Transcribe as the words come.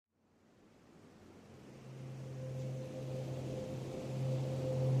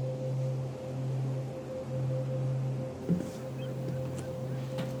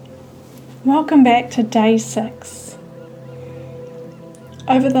Welcome back to day 6.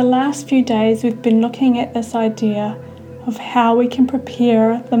 Over the last few days we've been looking at this idea of how we can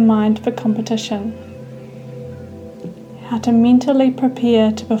prepare the mind for competition. How to mentally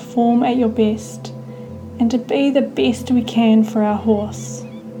prepare to perform at your best and to be the best we can for our horse.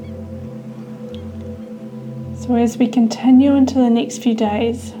 So as we continue into the next few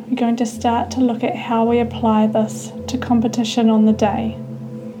days, we're going to start to look at how we apply this to competition on the day.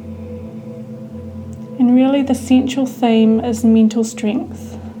 And really the central theme is mental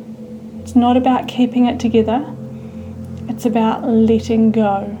strength. It's not about keeping it together, it's about letting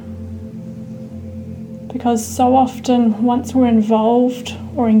go. Because so often once we're involved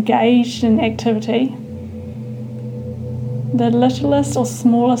or engaged in activity, the littlest or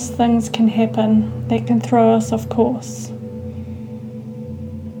smallest things can happen that can throw us off course.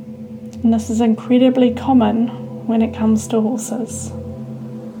 And this is incredibly common when it comes to horses.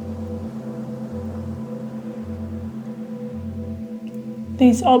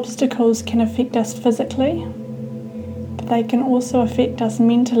 These obstacles can affect us physically, but they can also affect us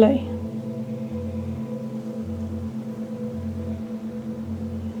mentally.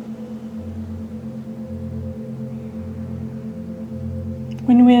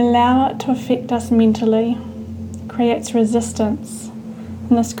 When we allow it to affect us mentally, it creates resistance,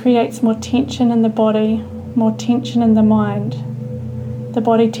 and this creates more tension in the body, more tension in the mind. The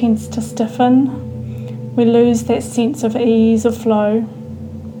body tends to stiffen, we lose that sense of ease or flow.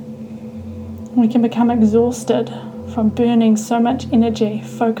 We can become exhausted from burning so much energy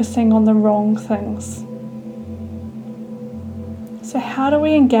focusing on the wrong things. So how do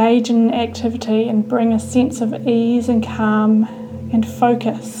we engage in activity and bring a sense of ease and calm and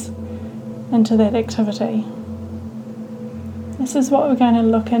focus into that activity? This is what we're going to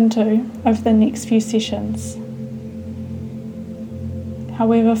look into over the next few sessions.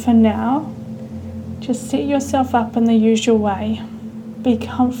 However, for now, just set yourself up in the usual way. Be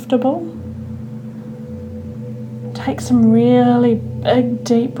comfortable. Take some really big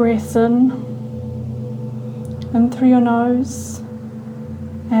deep breaths in through your nose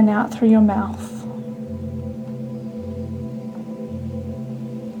and out through your mouth.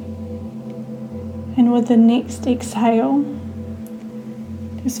 And with the next exhale,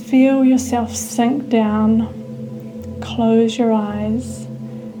 just feel yourself sink down, close your eyes,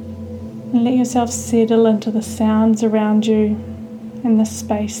 and let yourself settle into the sounds around you and the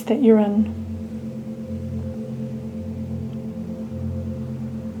space that you're in.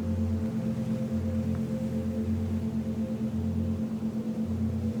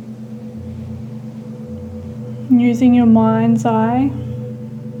 Using your mind's eye,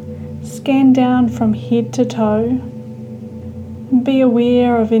 scan down from head to toe and be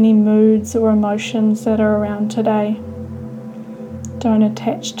aware of any moods or emotions that are around today. Don't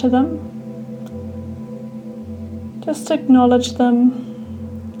attach to them. Just acknowledge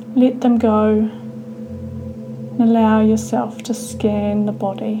them, let them go, and allow yourself to scan the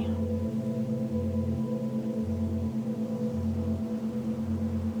body.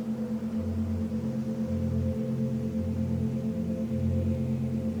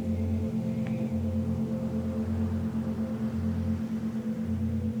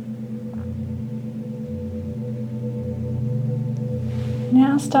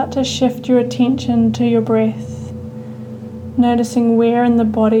 Now start to shift your attention to your breath, noticing where in the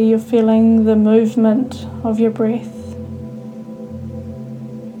body you're feeling the movement of your breath.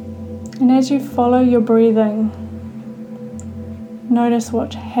 And as you follow your breathing, notice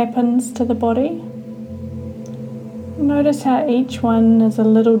what happens to the body. Notice how each one is a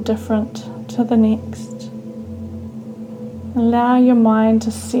little different to the next. Allow your mind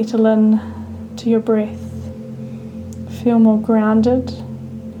to settle in to your breath. Feel more grounded,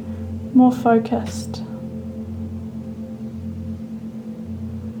 more focused.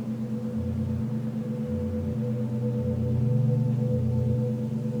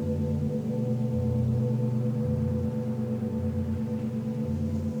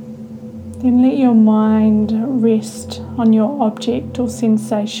 Then let your mind rest on your object or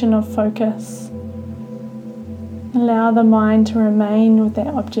sensation of focus. Allow the mind to remain with that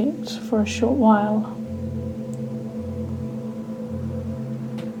object for a short while.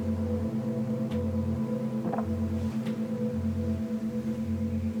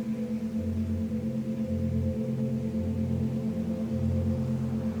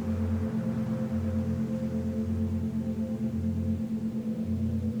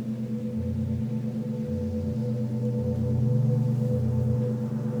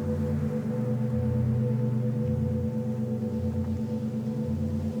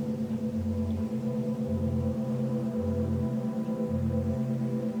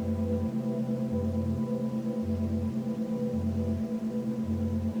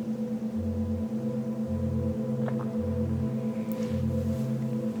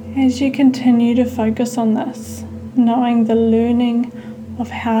 As you continue to focus on this, knowing the learning of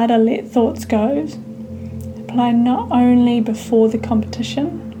how to let thoughts go, apply not only before the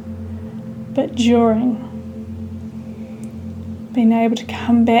competition, but during. Being able to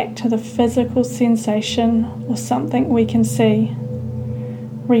come back to the physical sensation or something we can see.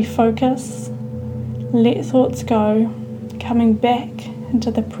 Refocus, let thoughts go, coming back into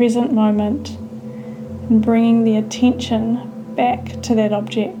the present moment and bringing the attention back to that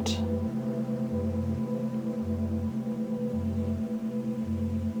object.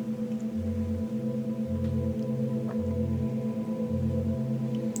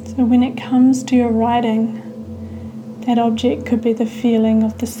 So when it comes to your riding, that object could be the feeling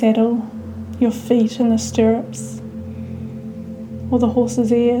of the saddle, your feet in the stirrups, or the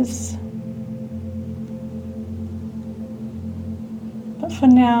horse's ears. But for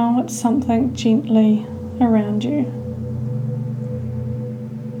now, it's something gently around you.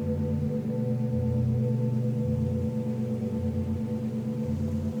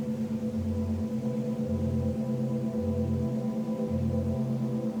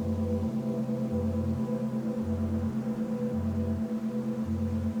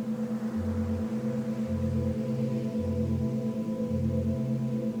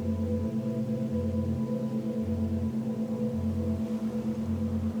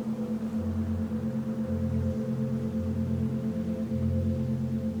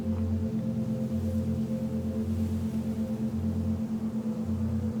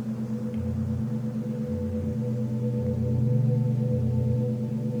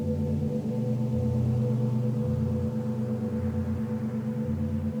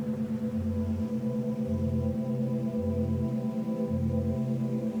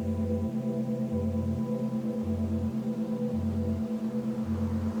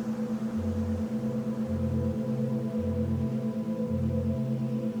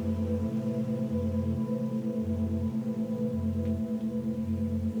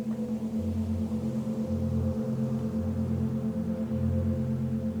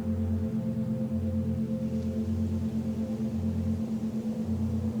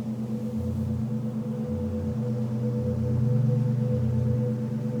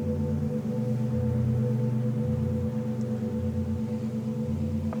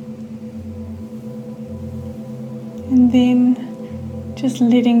 And then just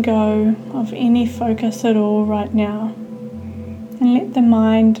letting go of any focus at all right now, and let the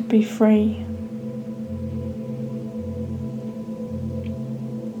mind be free.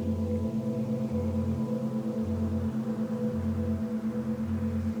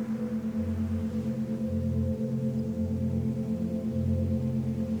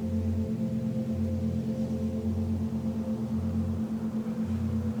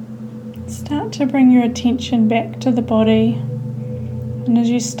 Start to bring your attention back to the body, and as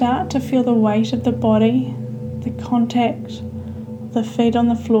you start to feel the weight of the body, the contact of the feet on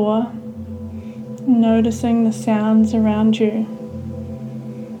the floor, noticing the sounds around you,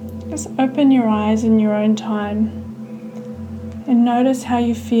 just open your eyes in your own time and notice how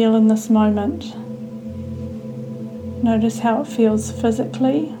you feel in this moment. Notice how it feels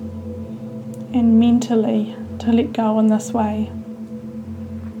physically and mentally to let go in this way.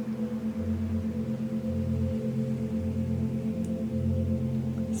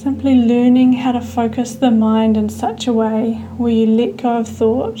 Simply learning how to focus the mind in such a way where you let go of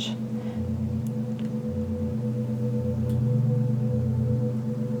thought,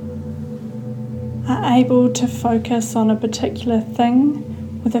 are able to focus on a particular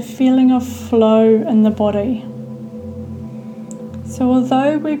thing with a feeling of flow in the body. So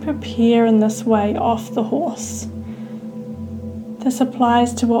although we prepare in this way off the horse, this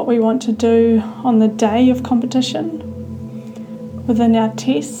applies to what we want to do on the day of competition, within our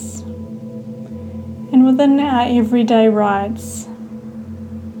tests, and within our everyday rides.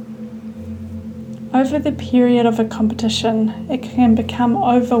 Over the period of a competition, it can become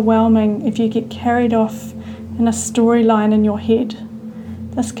overwhelming if you get carried off in a storyline in your head.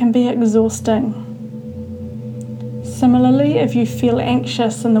 This can be exhausting. Similarly, if you feel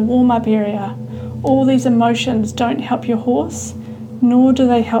anxious in the warm-up area, all these emotions don't help your horse, nor do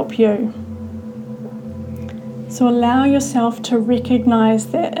they help you. So allow yourself to recognize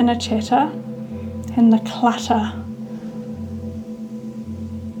that inner chatter and the clutter,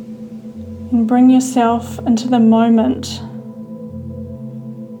 and bring yourself into the moment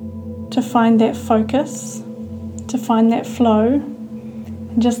to find that focus, to find that flow,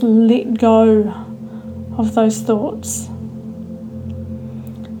 and just let go of those thoughts.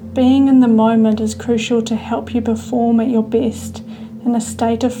 Being in the moment is crucial to help you perform at your best in a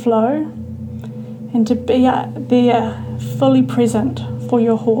state of flow, and to be there fully present for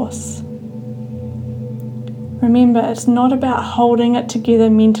your horse. Remember, it's not about holding it together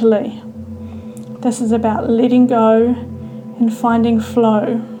mentally. This is about letting go and finding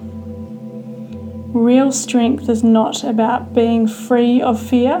flow. Real strength is not about being free of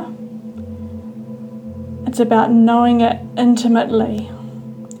fear. It's about knowing it intimately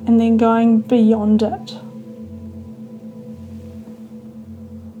and then going beyond it.